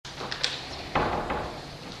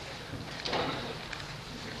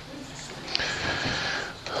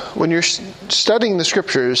when you're studying the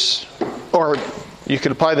scriptures, or you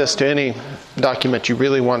could apply this to any document you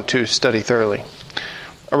really want to study thoroughly,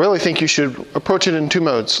 I really think you should approach it in two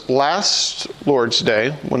modes. Last Lord's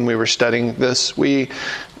Day, when we were studying this, we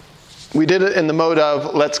did it in the mode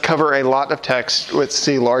of let's cover a lot of text with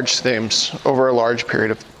see large themes over a large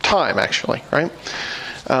period of time, actually, right?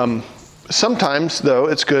 Sometimes, though,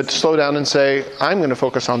 it's good to slow down and say, I'm going to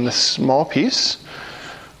focus on this small piece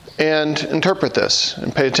and interpret this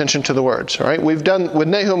and pay attention to the words, all right? With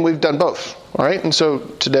Nahum, we've done both, all right? And so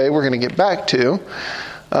today we're going to get back to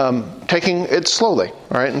taking it slowly,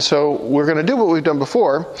 all right? And so we're going to do what we've done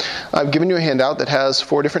before. I've given you a handout that has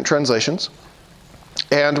 4 different translations.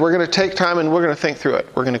 And we're going to take time and we're going to think through it.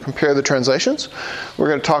 We're going to compare the translations. We're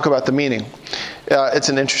going to talk about the meaning. It's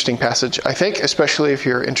an interesting passage, I think, especially if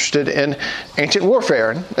you're interested in ancient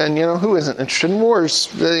warfare. And who isn't interested in wars?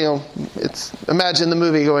 It's imagine the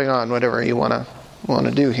movie going on, whatever you want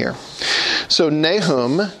to do here. So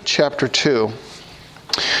Nahum chapter 2.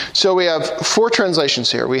 So we have 4 translations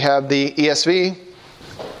here. We have the ESV,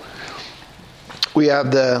 we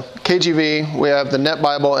have the KJV, we have the Net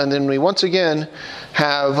Bible, and then we once again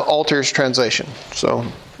have Alter's translation. So,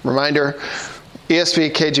 reminder,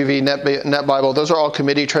 ESV, KJV, Net Bible, those are all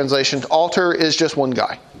committee translations. Alter is just one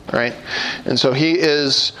guy, right? And so he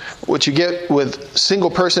is, what you get with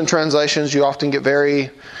single-person translations, you often get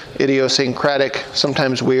very idiosyncratic,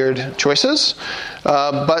 sometimes weird choices.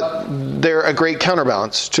 But they're a great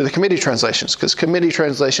counterbalance to the committee translations, because committee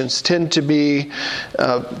translations tend to be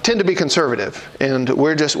conservative, and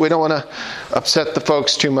we don't want to upset the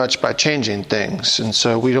folks too much by changing things, and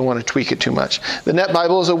so we don't want to tweak it too much. The Net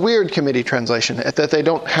Bible is a weird committee translation, that they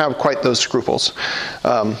don't have quite those scruples,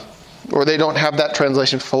 or they don't have that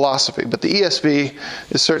translation philosophy. But the ESV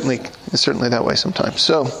is certainly that way sometimes.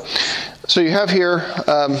 So you have here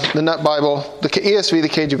the Net Bible, the ESV, the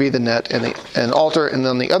KJV, the Net, and Alter, and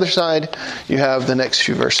on the other side you have the next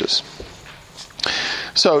few verses.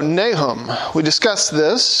 So Nahum, we discussed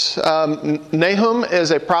this. Nahum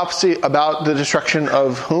is a prophecy about the destruction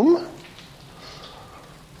of whom?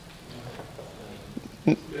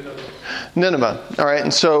 Nineveh. All right,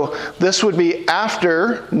 and so this would be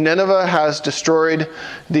after Nineveh has destroyed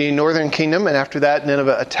the northern kingdom, and after that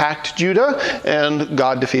Nineveh attacked Judah, and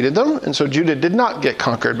God defeated them. And so Judah did not get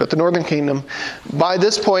conquered, but the northern kingdom by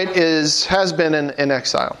this point has been in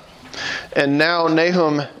exile. And now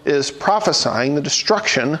Nahum is prophesying the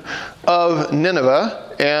destruction of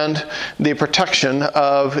Nineveh and the protection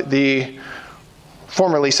of the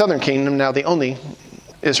formerly southern kingdom, now the only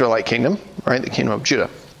Israelite kingdom, right, the kingdom of Judah.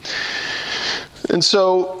 And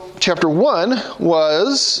so chapter 1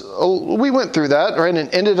 we went through that, right, and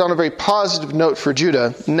ended on a very positive note for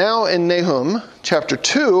Judah. Now in Nahum chapter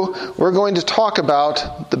 2, we're going to talk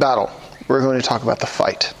about the battle. We're going to talk about the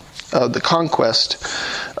fight, the conquest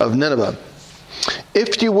of Nineveh.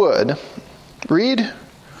 If you would, read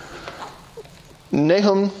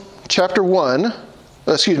Nahum chapter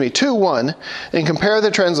 2:1, and compare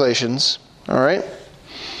the translations, all right?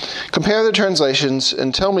 Compare the translations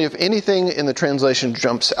and tell me if anything in the translation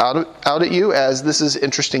jumps out at you as this is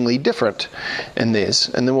interestingly different in these.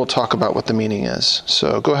 And then we'll talk about what the meaning is.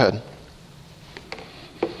 So go ahead.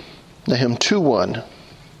 Nahum 2:1.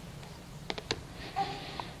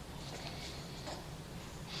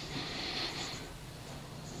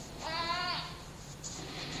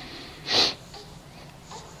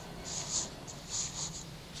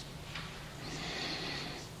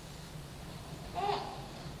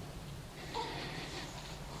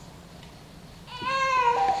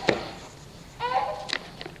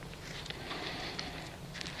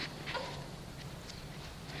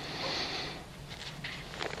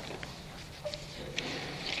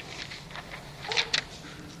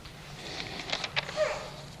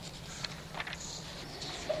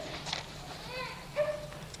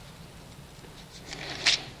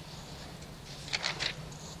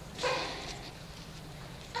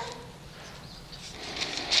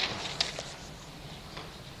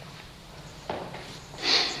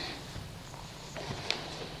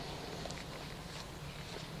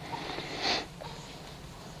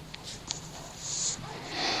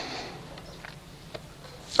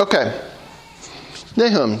 Okay.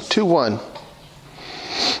 Nahum 2:1.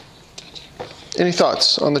 Any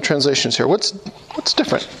thoughts on the translations here? What's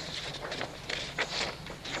different?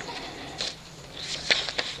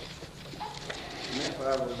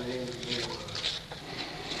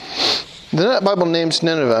 The Net Bible names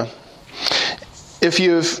Nineveh. If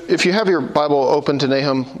you have your Bible open to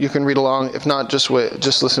Nahum, you can read along. If not, just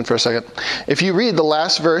listen for a second. If you read the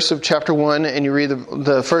last verse of chapter 1 and you read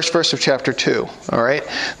the first verse of chapter 2, all right,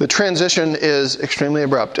 the transition is extremely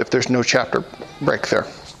abrupt if there's no chapter break there.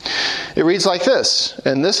 It reads like this,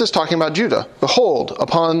 and this is talking about Judah. Behold,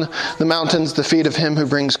 upon the mountains the feet of him who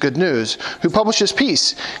brings good news, who publishes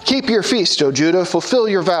peace. Keep your feast, O Judah, fulfill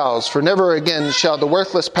your vows, for never again shall the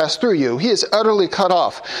worthless pass through you. He is utterly cut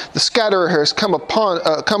off. The scatterer has come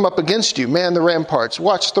up against you. Man the ramparts,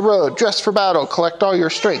 watch the road, dress for battle, collect all your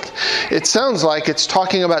strength. It sounds like it's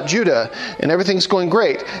talking about Judah, and everything's going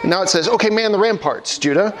great. And now it says, okay, man the ramparts,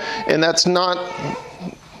 Judah, and that's not...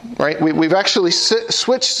 Right? We've actually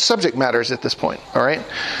switched subject matters at this point. All right?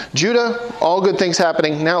 Judah, all good things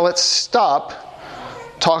happening. Now let's stop,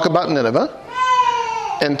 talk about Nineveh,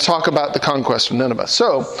 and talk about the conquest of Nineveh.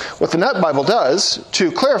 So, what the Net Bible does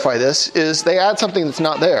to clarify this is they add something that's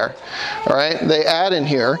not there. All right? They add in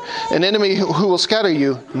here, an enemy who will scatter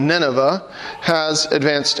you, Nineveh, has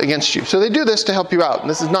advanced against you. So they do this to help you out. And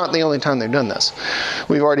this is not the only time they've done this.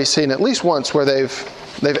 We've already seen at least once where they've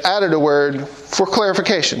added a word for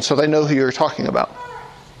clarification so they know who you're talking about.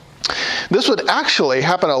 This would actually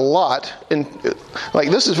happen a lot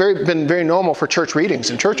this has been very normal for church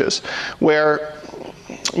readings in churches where,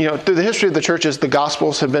 through the history of the churches, the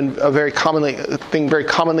Gospels have been very commonly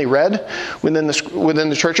read within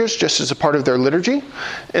the churches, just as a part of their liturgy.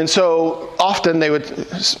 And so often they would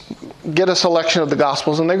get a selection of the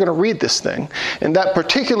Gospels, and they're going to read this thing. And that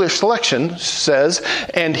particular selection says,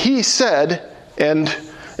 and he said, and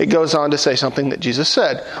it goes on to say something that Jesus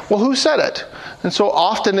said. Well, who said it? And so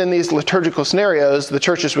often in these liturgical scenarios, the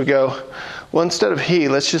churches would go, well, instead of he,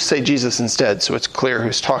 let's just say Jesus instead, so it's clear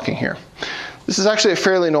who's talking here. This is actually a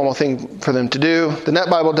fairly normal thing for them to do. The Net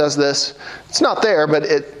Bible does this. It's not there, but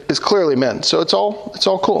it is clearly meant. So it's all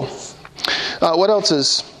cool. What else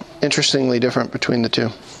is interestingly different between the two?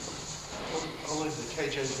 Only the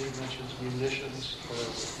KJV mentions munitions or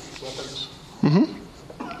weapons. Mm-hmm.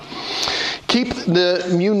 Keep the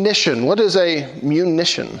munition. What is a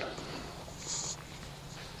munition?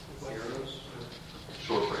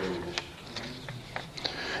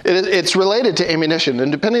 It's related to ammunition,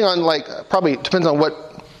 and depending on probably depends on what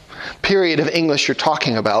period of English you're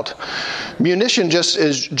talking about. Munition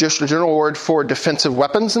is just a general word for defensive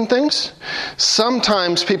weapons and things.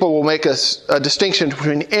 Sometimes people will make a distinction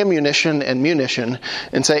between ammunition and munition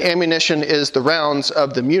and say ammunition is the rounds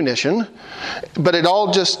of the munition, but it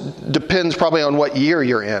all just depends probably on what year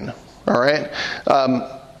you're in. All right,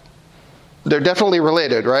 they're definitely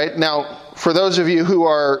related, right? Now, for those of you who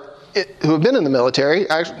have been in the military,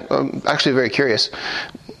 I'm actually very curious.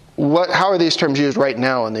 How are these terms used right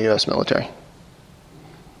now in the U.S. military?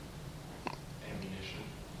 Ammunition.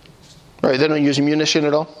 Right, they don't use munition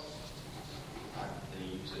at all? They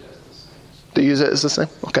use it as the same. They use it as the same?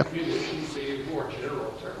 Okay. Munition would be a more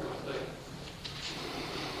general term, I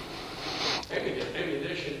think.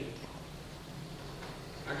 Ammunition,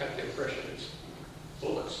 I got the impression it's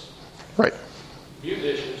bullets. Right.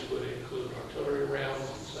 Munitions would include artillery rounds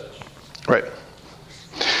and such. Right.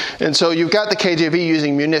 And so you've got the KJV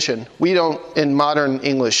using munition. We don't, in modern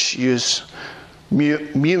English, use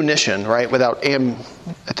munition, right, without am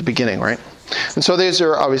at the beginning, right? And so these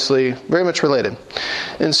are obviously very much related.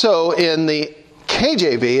 And so in the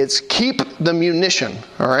KJV, it's keep the munition,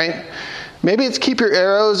 all right? Maybe it's keep your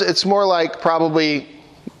arrows. It's more like probably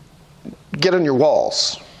get on your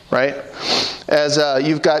walls, right? As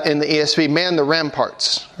you've got in the ESV, man the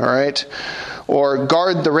ramparts, all right? Or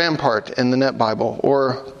guard the rampart in the Net Bible,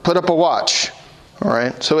 or put up a watch. All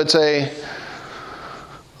right, so it's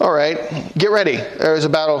all right, get ready. There's a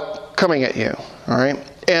battle coming at you. All right,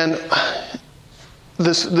 and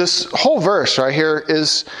this whole verse right here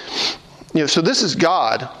is, so this is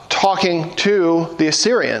God talking to the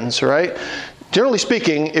Assyrians, right? Generally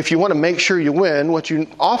speaking, if you want to make sure you win, what you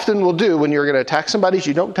often will do when you're going to attack somebody is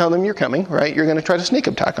you don't tell them you're coming, right? You're going to try to sneak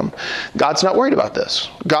attack them. God's not worried about this.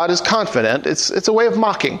 God is confident. It's a way of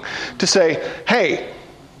mocking to say, hey,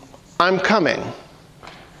 I'm coming.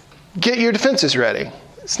 Get your defenses ready.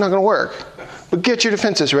 It's not going to work. But get your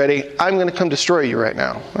defenses ready. I'm going to come destroy you right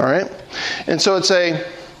now. All right? And so it's a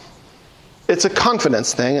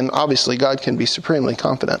confidence thing, and obviously God can be supremely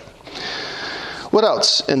confident. What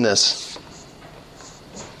else in this?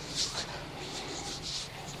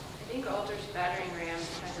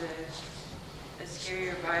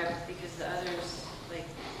 Because the others, like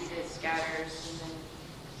he did scatters and then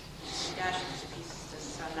dashes to pieces doesn't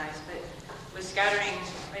sound nice, but with scattering,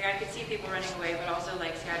 like I could see people running away, but also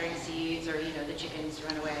like scattering seeds or the chickens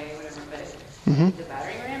run away, whatever. But the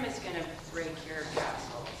battering ram is going to break your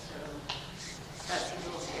castle. So that seems a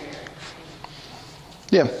little scarier.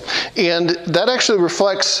 Yeah, and that actually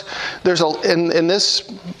reflects, in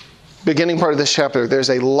this beginning part of this chapter, there's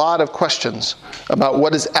a lot of questions about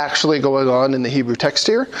what is actually going on in the Hebrew text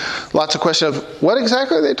here. Lots of questions of what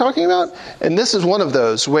exactly are they talking about? And this is one of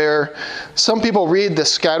those where some people read the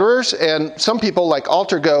scatterers, and some people, like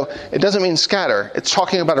Alter, go, it doesn't mean scatter. It's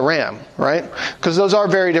talking about a ram, right? Because those are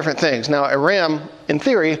very different things. Now, a ram, in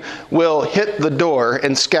theory, will hit the door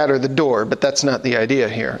and scatter the door, but that's not the idea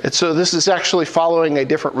here. So this is actually following a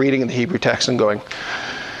different reading of the Hebrew text and going,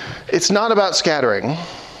 it's not about scattering.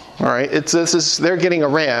 All right, they're getting a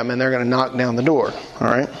ram and they're going to knock down the door. All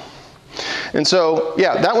right, and so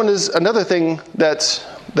that one is another thing that's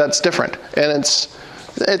different, and it's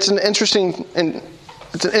an interesting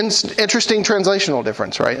translational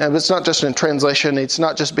difference, right? And it's not just in translation; it's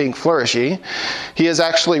not just being flourishy. He is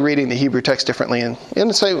actually reading the Hebrew text differently, in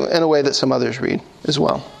a way that some others read as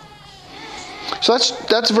well. So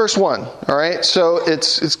that's verse 1. All right, so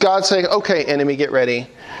it's God saying, "Okay, enemy, get ready.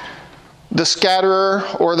 The scatterer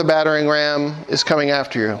or the battering ram is coming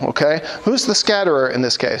after you." Okay, who's the scatterer in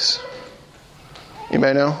this case? You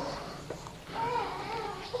may know.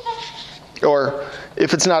 Or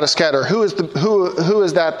if it's not a scatterer, who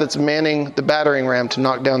is that that's manning the battering ram to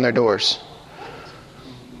knock down their doors?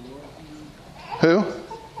 Who?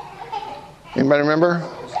 Anybody remember?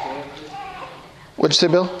 What'd you say,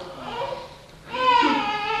 Bill?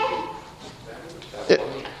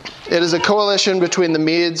 It is a coalition between the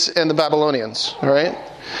Medes and the Babylonians, all right?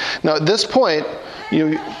 Now, at this point,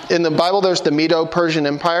 in the Bible, there's the Medo-Persian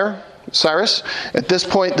Empire, Cyrus. At this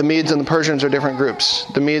point, the Medes and the Persians are different groups.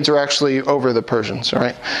 The Medes are actually over the Persians, all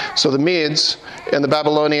right? So the Medes and the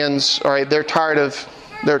Babylonians, all right, they're tired of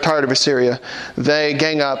Assyria. They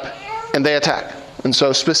gang up and they attack. And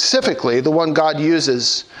so specifically, the one God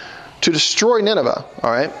uses to destroy Nineveh,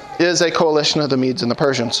 all right, is a coalition of the Medes and the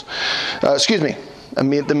Persians.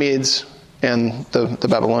 The Medes and the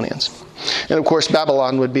Babylonians. And of course,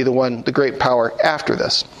 Babylon would be the great power after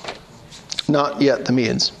this. Not yet the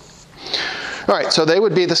Medes. All right, so they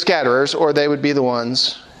would be the scatterers, or they would be the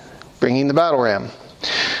ones bringing the battle ram.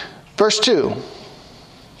 Verse 2.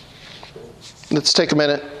 Let's take a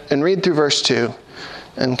minute and read through verse 2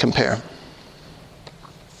 and compare.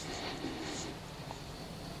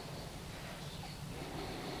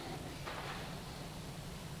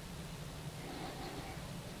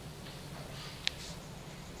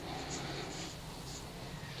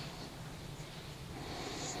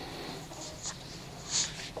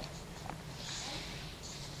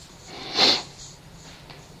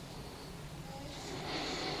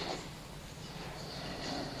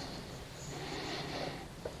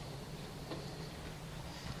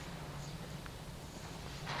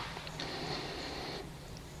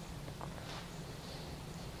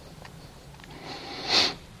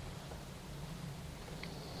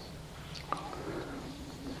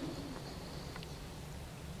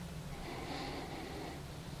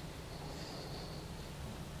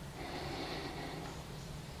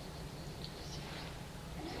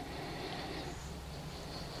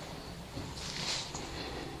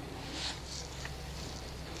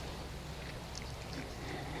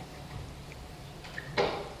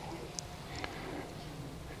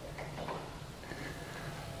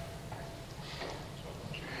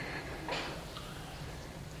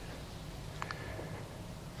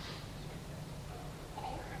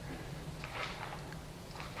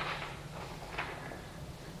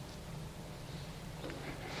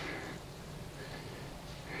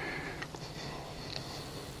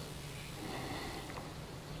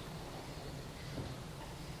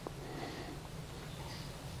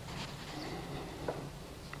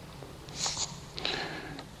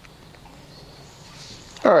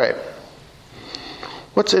 All right.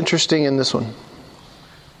 What's interesting in this one?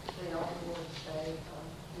 They all would say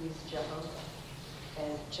he's Jehovah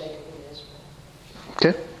and Jacob in Israel.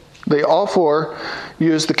 Okay. They all four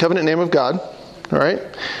use the covenant name of God. All right.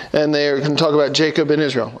 And they're going to talk about Jacob and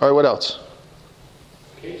Israel. All right, what else?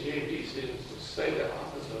 KJV seems to say the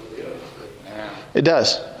opposite of the others. It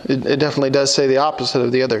does. It definitely does say the opposite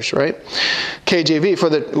of the others, right? KJV, for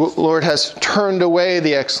the Lord has turned away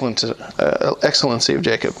the excellency of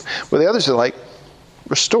Jacob. Where the others are like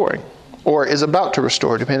restoring, or is about to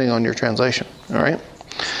restore, depending on your translation. All right?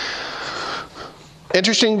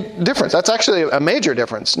 Interesting difference. That's actually a major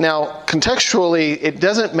difference. Now, contextually, it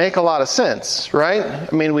doesn't make a lot of sense, right?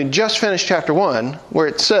 I mean, we just finished chapter 1, where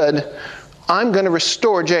it said, I'm going to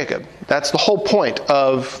restore Jacob. That's the whole point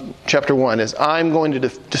of chapter 1, is I'm going to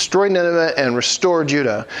destroy Nineveh and restore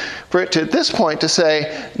Judah. For it to, at this point, to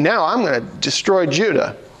say, now I'm going to destroy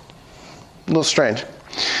Judah. A little strange.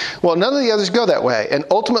 Well, none of the others go that way. And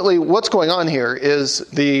ultimately, what's going on here is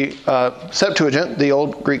the Septuagint, the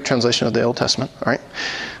old Greek translation of the Old Testament, all right?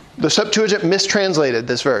 The Septuagint mistranslated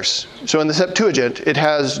this verse. So in the Septuagint, it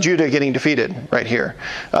has Judah getting defeated right here.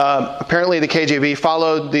 Apparently, the KJV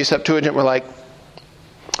followed the Septuagint. We're like,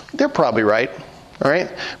 they're probably right, all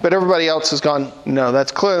right? But everybody else has gone, no,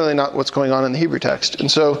 that's clearly not what's going on in the Hebrew text.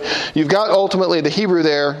 And so you've got ultimately the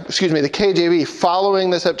the KJV following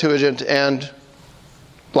the Septuagint and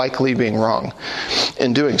likely being wrong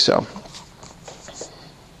in doing so.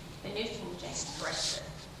 The New King James corrects it.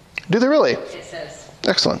 Do they really? It says,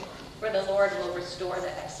 Excellent. "For the Lord will restore the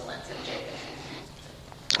excellence of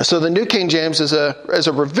Jacob." So the New King James is a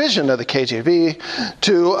revision of the KJV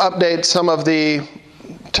to update some of the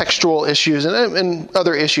textual issues and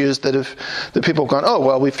other issues that people have gone, oh,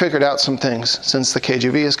 well, we've figured out some things since the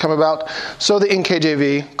KJV has come about. So the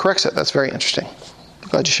NKJV corrects it. That's very interesting.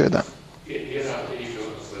 Glad you shared that. You're not the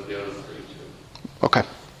eagles with the other three, too. Okay.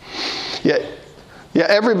 Yeah.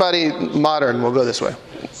 Everybody modern will go this way.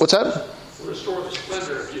 What's that? Restore the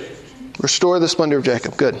splendor of Jacob. Restore the splendor of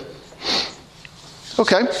Jacob. Good.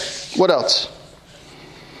 Okay. What else?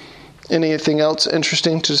 Anything else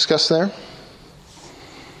interesting to discuss there?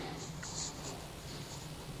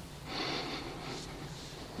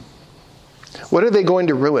 What are they going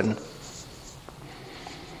to ruin? And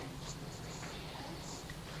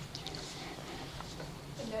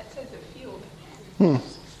that says a field.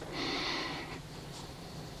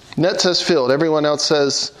 Net says field. Everyone else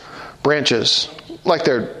says branches. Like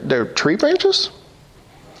they're tree branches?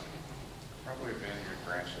 Probably vineyard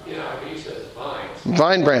branches. Yeah, he says vine.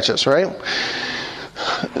 Vine branches, right?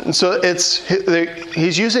 And so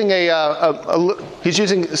he's using he's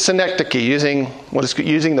using synecdoche,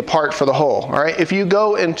 using the part for the whole. All right. If you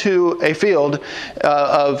go into a field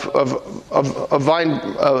of vine,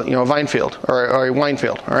 a vine field or a wine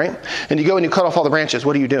field, all right, and you go and you cut off all the branches,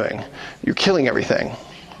 what are you doing? You're killing everything,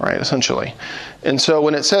 right? Essentially. And so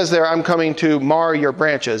when it says there, I'm coming to mar your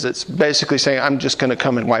branches, it's basically saying I'm just going to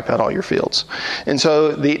come and wipe out all your fields. And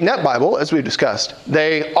so the Net Bible, as we've discussed,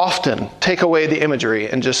 they often take away the imagery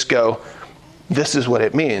and just go, this is what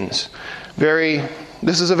it means.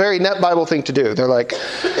 This is a very Net Bible thing to do. They're like,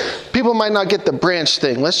 people might not get the branch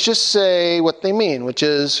thing. Let's just say what they mean, which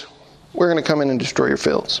is we're going to come in and destroy your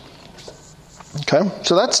fields. Okay,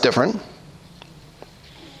 so that's different.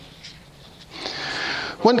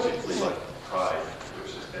 Pride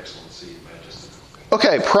versus excellency, majesty.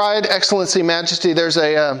 Okay, pride, excellency, majesty. There's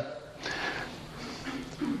an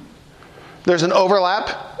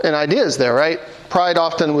overlap in ideas there, right? Pride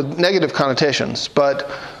often with negative connotations,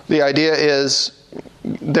 but the idea is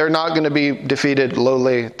they're not going to be defeated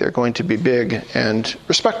lowly. They're going to be big and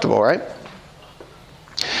respectable, right?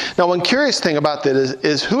 Now, one curious thing about that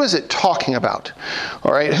is who is it talking about?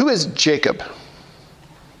 All right, who is Jacob?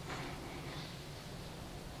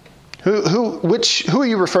 Who are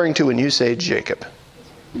you referring to when you say Jacob?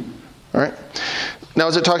 All right. Now,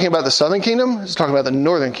 is it talking about the southern kingdom? Is it talking about the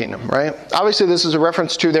northern kingdom, right? Obviously, this is a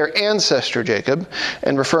reference to their ancestor Jacob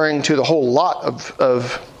and referring to the whole lot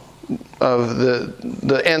of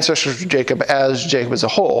the ancestors of Jacob as Jacob as a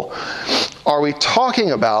whole. Are we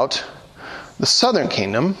talking about the southern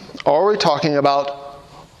kingdom, or are we talking about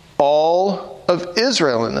all of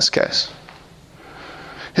Israel in this case?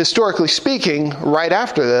 Historically speaking, right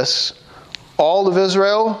after this, all of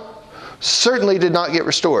Israel certainly did not get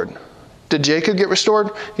restored. Did Jacob get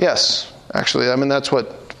restored? Yes, actually. I mean, that's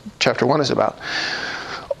what chapter 1 is about.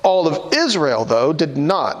 All of Israel, though, did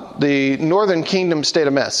not. The northern kingdom stayed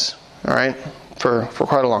a mess, all right, for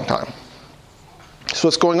quite a long time. So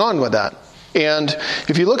what's going on with that? And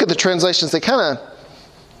if you look at the translations, they kind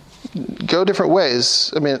of go different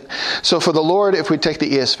ways. I mean, so for the Lord, if we take the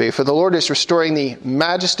ESV, for the Lord is restoring the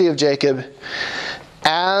majesty of Jacob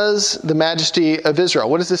as the majesty of Israel.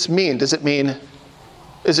 What does this mean?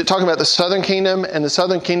 Is it talking about the southern kingdom, and the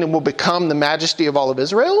southern kingdom will become the majesty of all of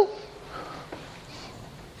Israel?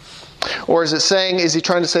 Or is he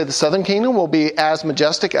trying to say the southern kingdom will be as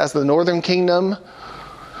majestic as the northern kingdom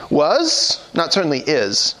was? Not certainly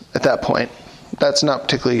is at that point. That's not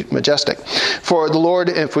particularly majestic. For the Lord,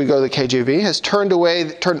 if we go to the KJV, has turned away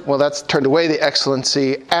the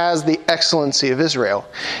excellency as the excellency of Israel.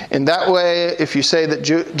 In that way, if you say that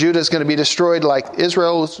Judah is going to be destroyed like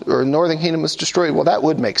Israel or northern kingdom was destroyed, well, that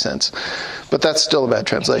would make sense. But that's still a bad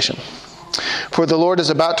translation. For the Lord is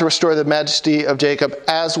about to restore the majesty of Jacob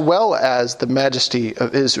as well as the majesty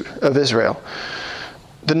of Israel.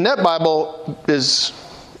 The Net Bible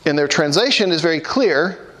in their translation is very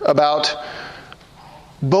clear about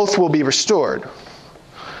both will be restored.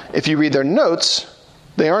 If you read their notes,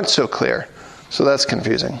 they aren't so clear. So that's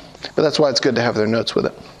confusing. But that's why it's good to have their notes with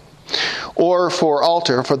it. Or for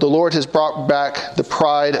altar, for the Lord has brought back the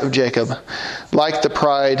pride of Jacob, like the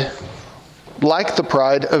pride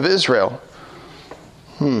of Israel.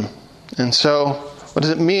 And so, what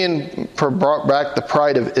does it mean for brought back the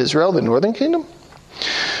pride of Israel, the northern kingdom?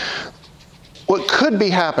 What could be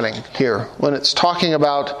happening here when it's talking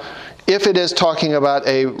about, if it is talking about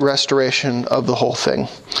a restoration of the whole thing.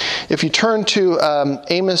 If you turn to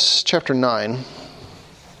Amos chapter 9.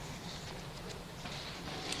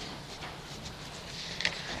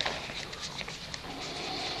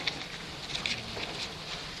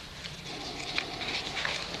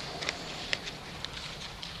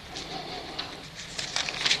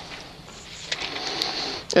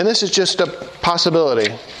 And this is just a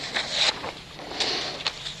possibility.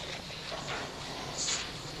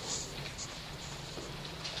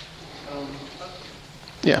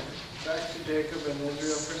 Yeah. Back to Jacob and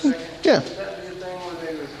Israel for a second. Yeah. Is that the thing where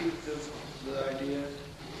they repeat the idea?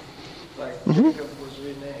 Like Jacob was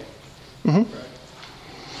renamed. Right?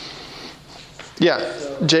 Yeah.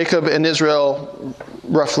 So, Jacob and Israel,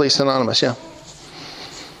 roughly synonymous, yeah.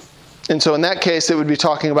 And so in that case, it would be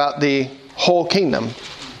talking about the whole kingdom,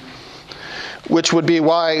 which would be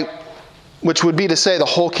to say the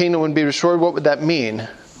whole kingdom would be restored. What would that mean?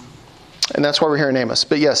 And that's why we're here in Amos.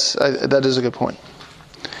 But yes, that is a good point.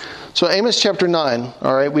 So Amos chapter 9,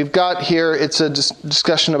 all right, we've got here, it's a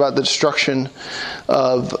discussion about the destruction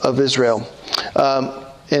of Israel.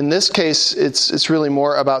 In this case, it's really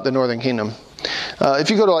more about the northern kingdom. If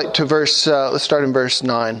you go to verse, let's start in verse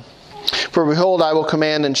 9. For behold, I will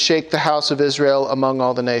command and shake the house of Israel among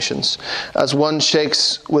all the nations, as one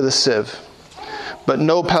shakes with a sieve. But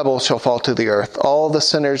no pebble shall fall to the earth. All the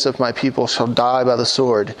sinners of my people shall die by the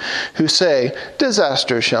sword, who say,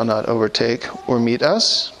 disaster shall not overtake or meet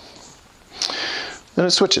us. Then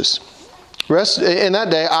it switches. In that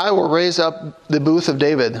day I will raise up the booth of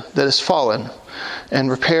David that is fallen, and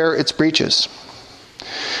repair its breaches,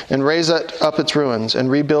 and raise up its ruins, and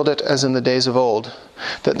rebuild it as in the days of old,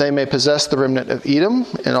 that they may possess the remnant of Edom,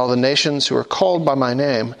 and all the nations who are called by my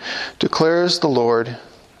name, declares the Lord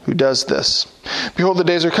who does this. Behold, the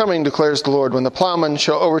days are coming, declares the Lord, when the plowman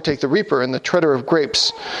shall overtake the reaper and the treader of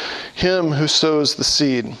grapes, him who sows the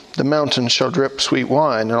seed. The mountains shall drip sweet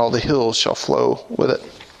wine, and all the hills shall flow with it.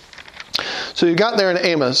 So you've got there in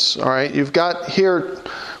Amos, all right, you've got here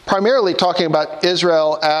primarily talking about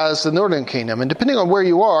Israel as the northern kingdom. And depending on where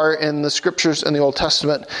you are in the scriptures in the Old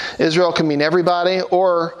Testament, Israel can mean everybody,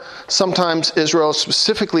 or sometimes Israel is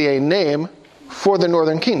specifically a name for the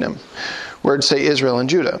northern kingdom, where it'd say Israel and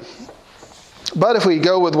Judah. But if we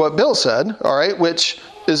go with what Bill said, all right, which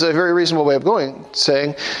is a very reasonable way of going,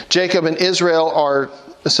 saying Jacob and Israel are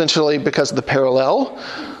essentially, because of the parallel,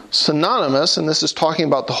 synonymous, and this is talking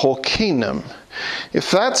about the whole kingdom. If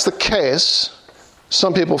that's the case,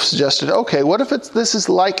 some people have suggested, okay, what if this is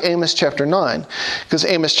like Amos chapter 9? Because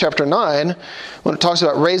Amos chapter 9, when it talks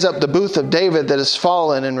about raise up the booth of David that is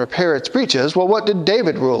fallen and repair its breaches, well, what did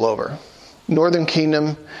David rule over? Northern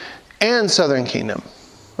kingdom and southern kingdom.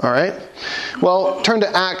 All right? Well, turn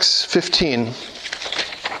to Acts 15.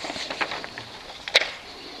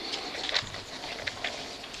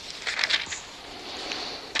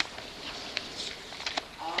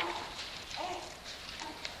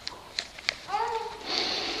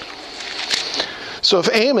 So if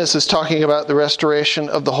Amos is talking about the restoration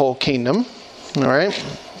of the whole kingdom, all right,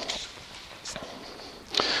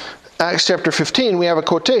 Acts chapter 15, we have a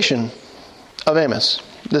quotation of Amos,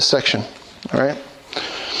 this section, all right?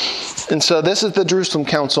 And so this is the Jerusalem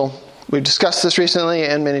Council. We've discussed this recently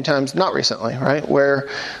and many times not recently, right? Where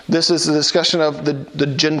this is the discussion of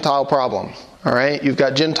the Gentile problem, all right? You've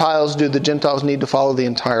got Gentiles. Do the Gentiles need to follow the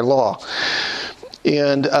entire law?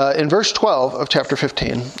 And in verse 12 of chapter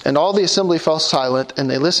 15, and all the assembly fell silent, and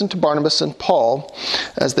they listened to Barnabas and Paul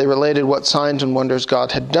as they related what signs and wonders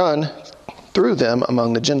God had done through them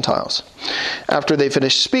among the Gentiles. After they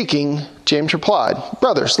finished speaking, James replied,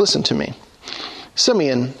 brothers, listen to me.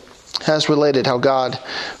 Simeon has related how God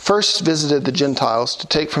first visited the Gentiles to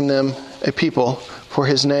take from them a people for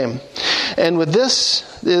his name. And with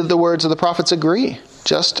this, the words of the prophets agree,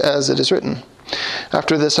 just as it is written.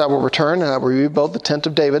 After this I will return, and I will rebuild the tent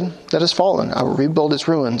of David that has fallen. I will rebuild its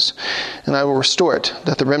ruins, and I will restore it,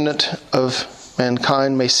 that the remnant of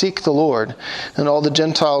mankind may seek the Lord, and all the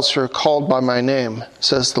Gentiles who are called by my name,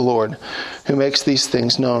 says the Lord, who makes these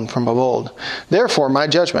things known from of old. Therefore my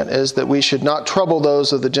judgment is that we should not trouble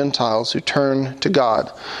those of the Gentiles who turn to God,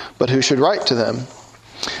 but who should write to them,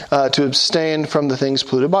 to abstain from the things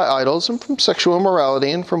polluted by idols, and from sexual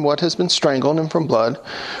immorality, and from what has been strangled, and from blood.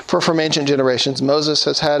 For from ancient generations Moses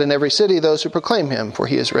has had in every city those who proclaim him, for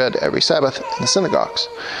he is read every Sabbath in the synagogues.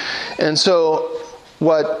 And so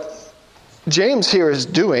what James here is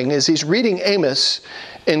doing is he's reading Amos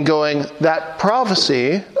and going, that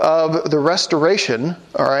prophecy of the restoration,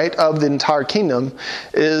 all right, of the entire kingdom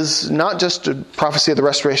is not just a prophecy of the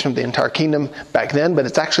restoration of the entire kingdom back then, but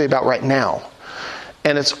it's actually about right now.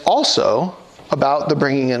 And it's also about the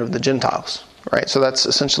bringing in of the Gentiles, right? So that's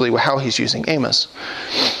essentially how he's using Amos.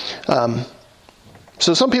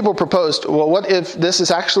 So some people proposed, well, what if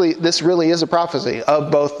this really is a prophecy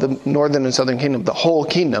of both the northern and southern kingdom, the whole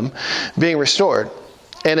kingdom being restored?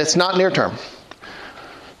 And it's not near term.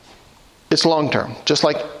 It's long term. Just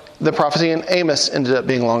like the prophecy in Amos ended up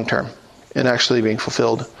being long term and actually being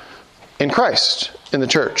fulfilled in Christ, in the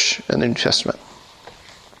church, in the New Testament.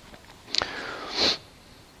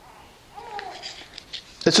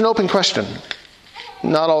 It's an open question.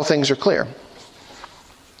 Not all things are clear.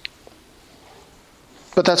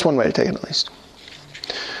 But that's one way to take it, at least.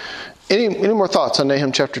 Any more thoughts on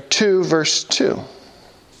Nahum chapter 2, verse 2?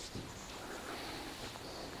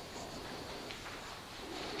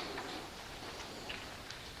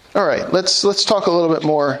 All right, let's talk a little bit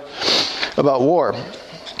more about war.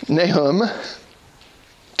 Nahum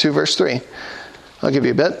 2, verse 3. I'll give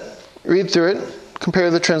you a bit. Read through it.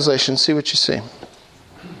 Compare the translation. See what you see.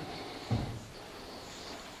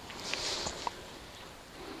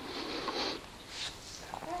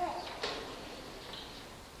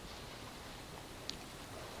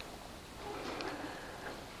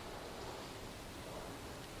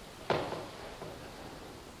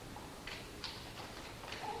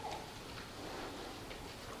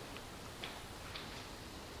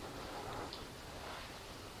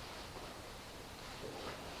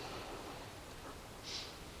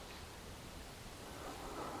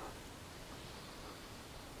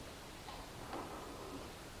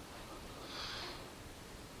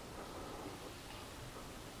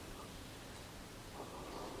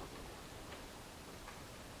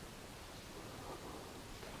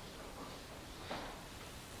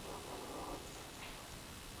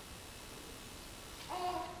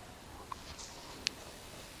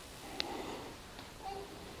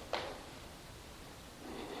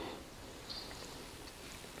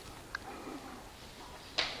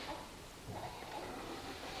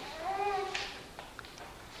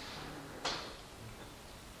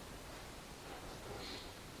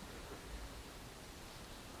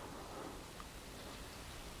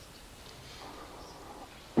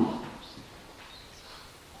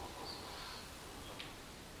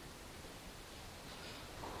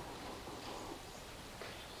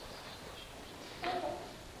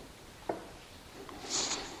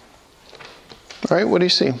 All right, what do you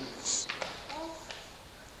see?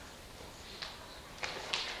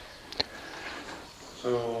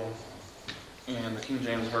 So, in the King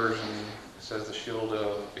James Version, it says the shield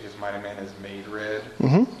of his mighty man is made red.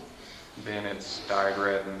 Mm-hmm. Then it's dyed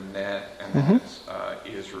red in the net, and then it's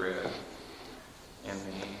is red in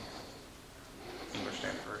the English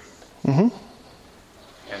Standard Version.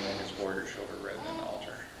 Mm-hmm. And then his warrior shoulder red in the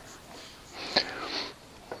altar.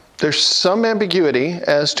 There's some ambiguity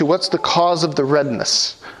as to what's the cause of the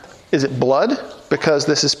redness. Is it blood? Because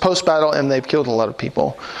this is post-battle and they've killed a lot of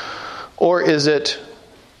people. Or is it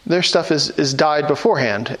their stuff is dyed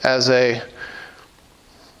beforehand as we're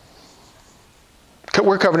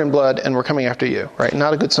covered in blood and we're coming after you, right?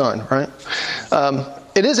 Not a good sign, right?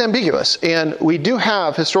 It is ambiguous. And we do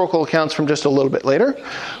have historical accounts from just a little bit later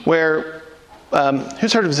where,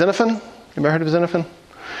 who's heard of Xenophon? You ever heard of Xenophon?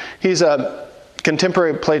 He's a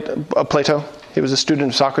contemporary Plato. He was a student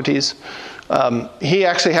of Socrates. He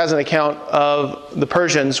actually has an account of the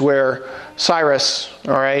Persians where Cyrus,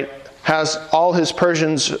 all right, has all his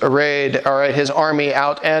Persians arrayed, all right, his army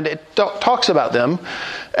out, and it talks about them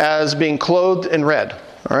as being clothed in red,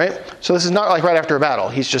 all right? So this is not like right after a battle.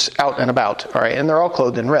 He's just out and about, all right, and they're all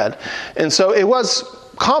clothed in red. And so it was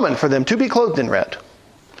common for them to be clothed in red.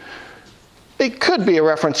 It could be a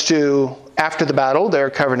reference to after the battle, they're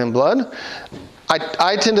covered in blood.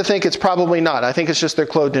 I tend to think it's probably not. I think it's just they're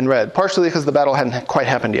clothed in red, partially because the battle hadn't quite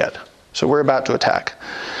happened yet. So we're about to attack.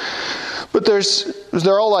 But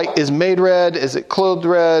they're all like, is made red? Is it clothed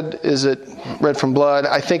red? Is it red from blood?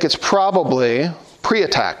 I think it's probably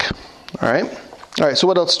pre-attack. All right? All right, so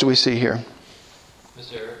what else do we see here?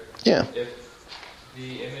 Mr. Eric? Yeah. If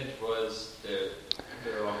the image was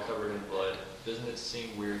they're all covered in blood, doesn't it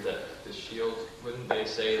seem weird that the shield, wouldn't they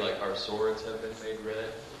say, like, our swords have been made red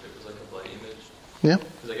if it was like a bloody image? Yeah.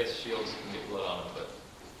 Because I guess shields can get blood on them, but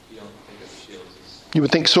you don't think of shields as You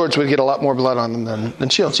would think swords would get a lot more blood on them than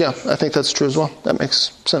shields. Yeah, I think that's true as well. That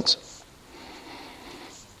makes sense.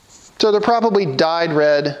 So they're probably dyed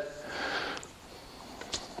red.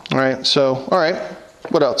 All right,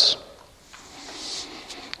 what else?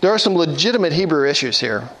 There are some legitimate Hebrew issues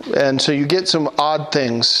here, and so you get some odd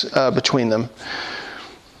things between them.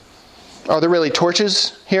 Are there really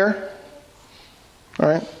torches here? All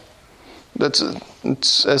right.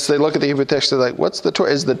 It's, as they look at the Hebrew text, they're like, what's the torch?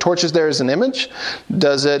 Is the torches there as an image?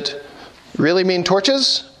 Does it really mean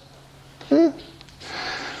torches?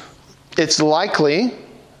 It's likely,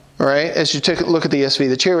 right, as you take a look at the ESV,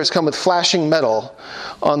 the chariots come with flashing metal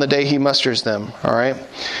on the day he musters them, all right?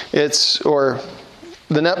 Or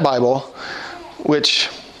the Net Bible, which,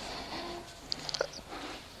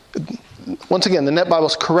 once again, the Net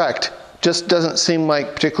Bible's correct, just doesn't seem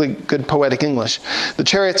like particularly good poetic English. The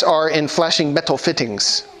chariots are in flashing metal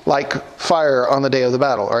fittings, like fire on the day of the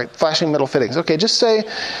battle, all right? Flashing metal fittings. Okay, just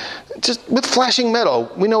with flashing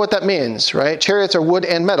metal, we know what that means, right? Chariots are wood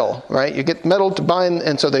and metal, right? You get metal to bind,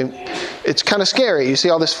 and so it's kind of scary. You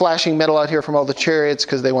see all this flashing metal out here from all the chariots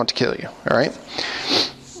because they want to kill you, all right?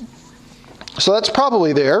 So that's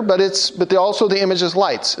probably there, but also the image is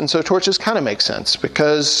lights, and so torches kind of make sense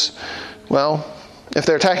because, well, if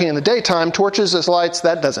they're attacking in the daytime, torches as lights,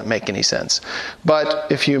 that doesn't make any sense. But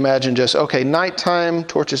if you imagine just, okay, nighttime,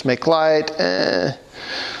 torches make light, kind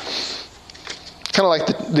of like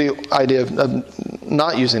the idea of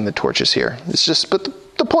not using the torches here. It's just,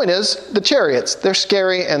 but the point is, the chariots, they're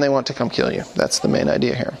scary and they want to come kill you. That's the main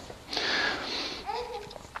idea here.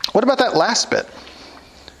 What about that last bit?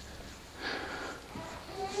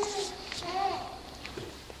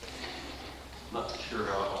 Not sure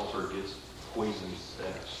how altar gets poison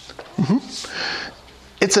status.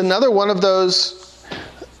 It's another one of those.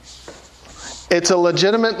 It's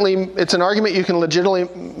an argument you can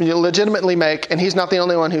legitimately make, and he's not the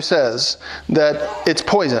only one who says that it's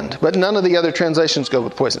poisoned. But none of the other translations go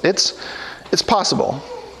with poison. It's possible,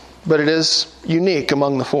 but it is unique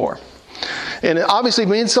among the four. And it obviously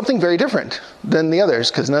means something very different than the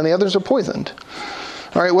others, because none of the others are poisoned.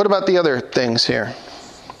 All right, what about the other things here?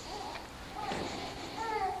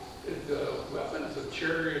 Did the weapons of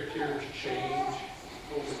charioteers change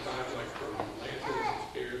over time, like from lances and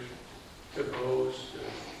spears to bows to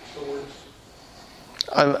swords?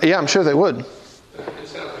 Yeah, I'm sure they would. It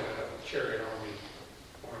sounds like a chariot army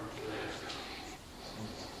armed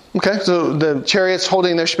with. Okay, so the chariots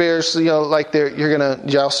holding their spears, like you're going to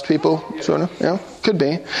joust people, sort of. Yeah, could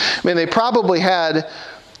be. I mean, they probably had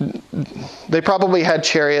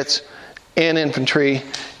chariots and infantry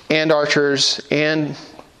and archers, and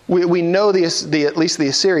we know at least the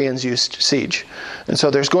Assyrians used siege, and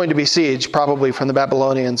so there's going to be siege probably from the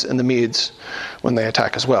Babylonians and the Medes when they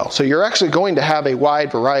attack as well. So you're actually going to have a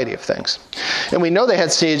wide variety of things, and we know they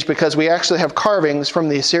had siege because we actually have carvings from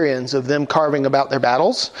the Assyrians of them carving about their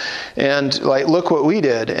battles, and like, look what we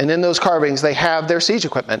did. And in those carvings they have their siege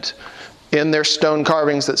equipment in their stone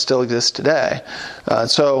carvings that still exist today.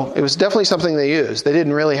 So it was definitely something they used. They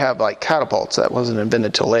didn't really have like catapults. That wasn't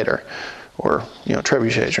invented till later, or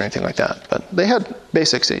trebuchets or anything like that. But they had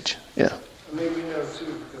basic siege. Yeah. I mean, we know too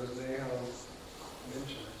because they have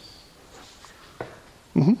mentions.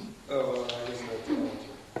 Mm-hmm. Oh, I guess that's the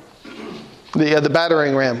altar. The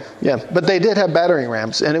battering ram. Yeah, but they did have battering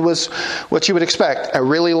rams, and it was what you would expect: a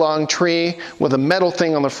really long tree with a metal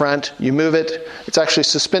thing on the front. You move it; it's actually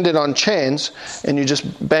suspended on chains, and you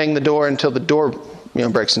just bang the door until the door,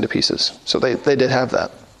 breaks into pieces. So they did have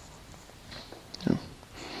that. Yeah.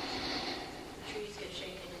 Trees get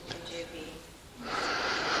shaken in KJV.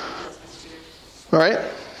 All right.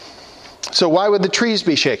 So why would the trees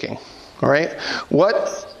be shaking? All right.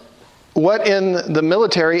 What in the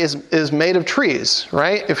military is made of trees,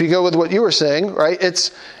 right? If you go with what you were saying, right,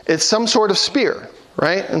 it's some sort of spear,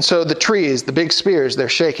 right? And so the trees, the big spears, they're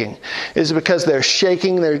shaking. Is it because they're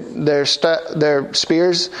shaking their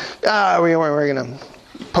spears? We're going to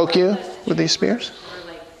poke you with these spears?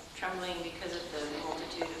 Or like trembling because of the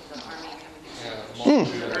multitude of the army coming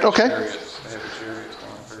against them. Okay. They have chariots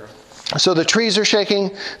going through. So the trees are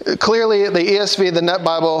shaking. Clearly, the ESV, the Net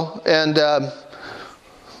Bible, and the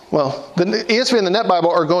ESV and the Net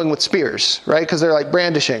Bible are going with spears, right? Because they're like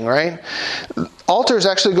brandishing, right? Altar is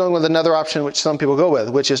actually going with another option, which some people go with,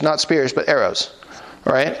 which is not spears, but arrows,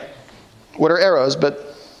 right? What are arrows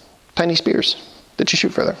but tiny spears that you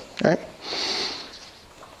shoot further, right?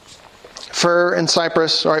 Fir and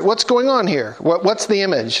cypress, all right, what's going on here? What's the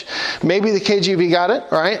image? Maybe the KJV got it,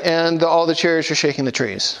 right? And all the chariots are shaking the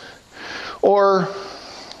trees. Or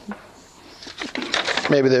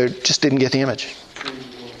maybe they just didn't get the image.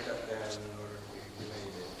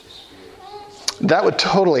 That would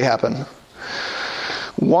totally happen.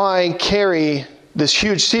 Why carry this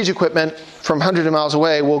huge siege equipment from hundreds of miles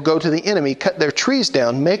away? We'll go to the enemy, cut their trees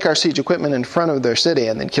down, make our siege equipment in front of their city,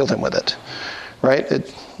 and then kill them with it. Right?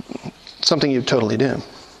 It's something you'd totally do.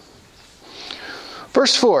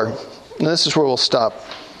 Verse 4, and this is where we'll stop.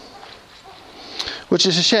 Which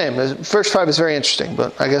is a shame. Verse 5 is very interesting,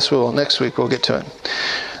 but I guess next week we'll get to it.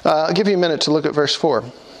 I'll give you a minute to look at verse 4.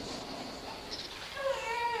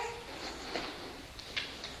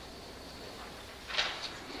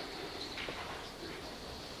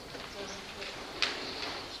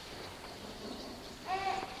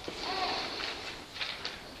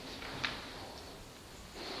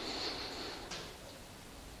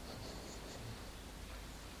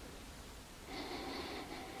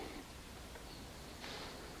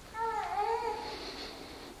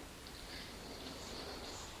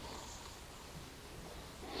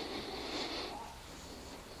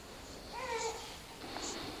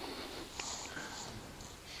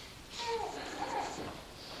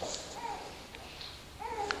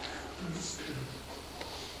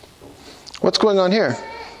 What's going on here?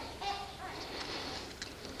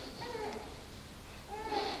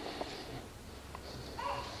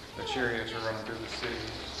 The chariots are running through the city.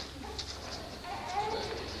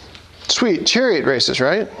 Sweet, chariot races,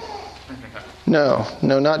 right? No,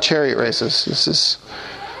 not chariot races.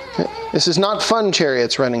 This is not fun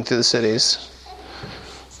chariots running through the cities.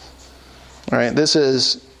 All right,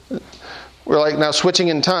 we're like now switching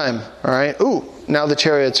in time. All right, now the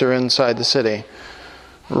chariots are inside the city,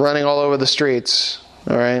 running all over the streets.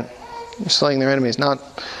 All right, slaying their enemies. Not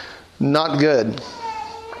good.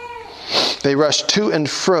 They rush to and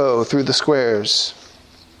fro through the squares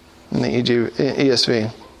in the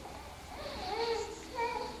ESV.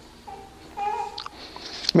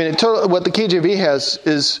 I mean, what the KJV has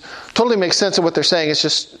is totally makes sense of what they're saying. It's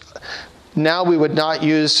just now we would not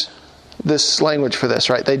use this language for this,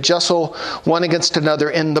 right? They jostle one against another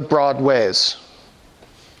in the broad ways.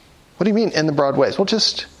 What do you mean in the broad ways? Well,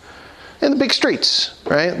 just in the big streets,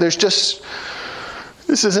 right? This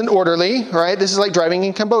isn't orderly, right? This is like driving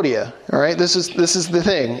in Cambodia, all right? This is the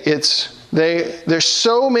thing. There's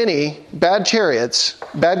so many bad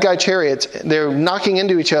guy chariots, they're knocking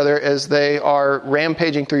into each other as they are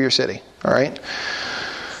rampaging through your city, all right?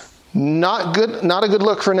 Not a good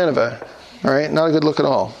look for Nineveh, all right? Not a good look at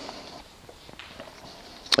all.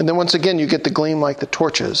 And then once again, you get the gleam like the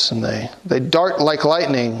torches, and they dart like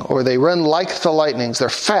lightning, or they run like the lightnings. They're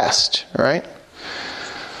fast, right?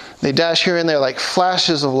 They dash here and there like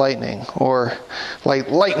flashes of lightning, or like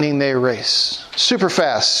lightning they race. Super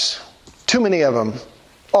fast. Too many of them.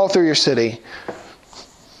 All through your city.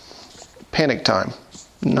 Panic time.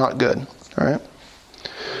 Not good, all right? It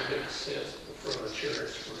makes sense for the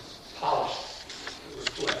chariots were polished to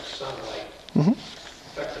reflect sunlight. Mm-hmm.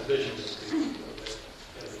 Affect the vision of people.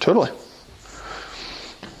 Totally.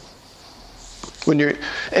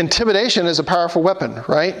 Intimidation is a powerful weapon,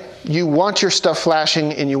 right? You want your stuff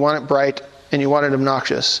flashing, and you want it bright, and you want it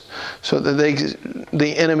obnoxious, so that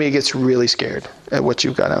the enemy gets really scared at what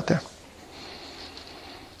you've got out there.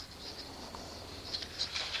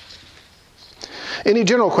 Any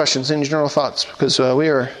general questions? Any general thoughts? Because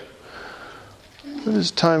it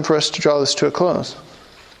is time for us to draw this to a close.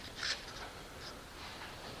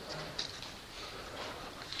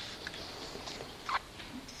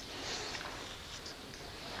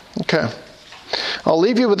 Okay. I'll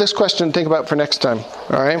leave you with this question to think about for next time.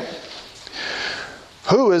 All right?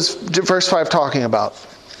 Who is verse 5 talking about?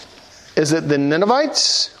 Is it the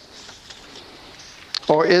Ninevites?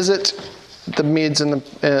 Or is it the Medes and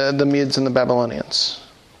the Babylonians?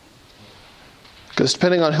 Because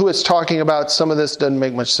depending on who it's talking about, some of this doesn't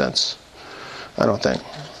make much sense. I don't think.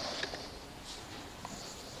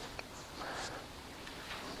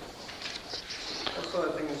 Also,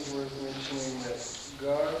 I think it's worth mentioning that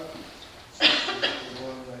God is the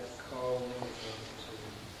one that called Nineveh to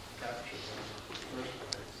capture them in the first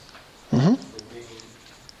place for being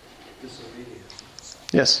disobedient.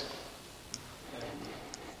 Yes. And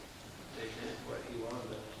they did what he wanted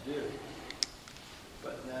them to do.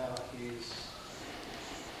 But now he's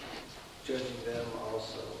judging them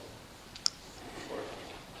also for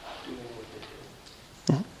doing what they did.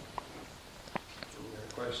 And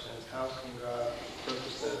the question is, how can God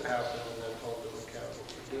purpose that happen and then hold them accountable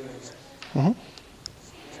for doing it? And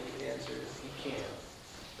the answer is he can.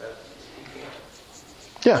 He can.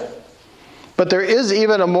 Yeah. But there is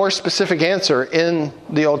even a more specific answer in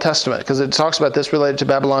the Old Testament, because it talks about this related to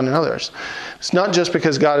Babylon and others. It's not just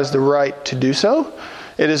because God has the right to do so.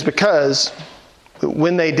 It is because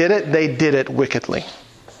when they did it wickedly.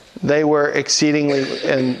 They were exceedingly,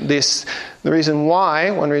 and one reason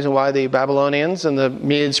why the Babylonians and the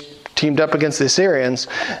Medes teamed up against the Assyrians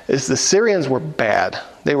is the Syrians were bad.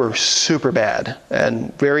 They were super bad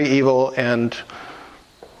and very evil, and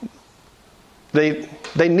they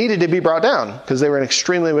needed to be brought down because they were an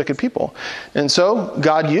extremely wicked people. And so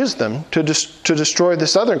God used them to destroy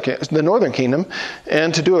the northern kingdom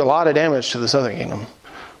and to do a lot of damage to the southern kingdom.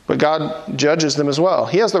 But God judges them as well.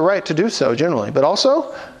 He has the right to do so generally, but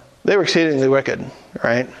also they were exceedingly wicked,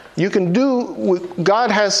 right?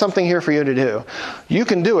 God has something here for you to do. You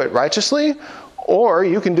can do it righteously, or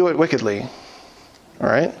you can do it wickedly, all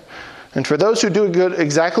right? And for those who do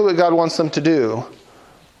exactly what God wants them to do,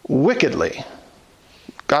 wickedly,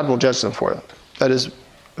 God will judge them for it. That is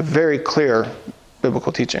very clear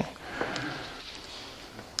biblical teaching.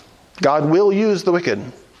 God will use the wicked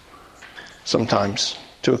sometimes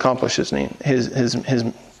to accomplish his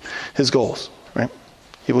goals, right?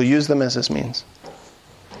 He will use them as his means.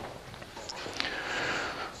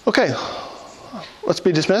 Okay, let's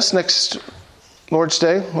be dismissed. Next Lord's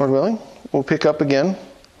Day, Lord willing, we'll pick up again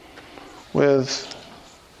with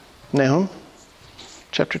Nahum,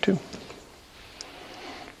 chapter 2.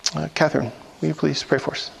 Catherine, will you please pray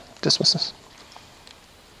for us? Dismiss us.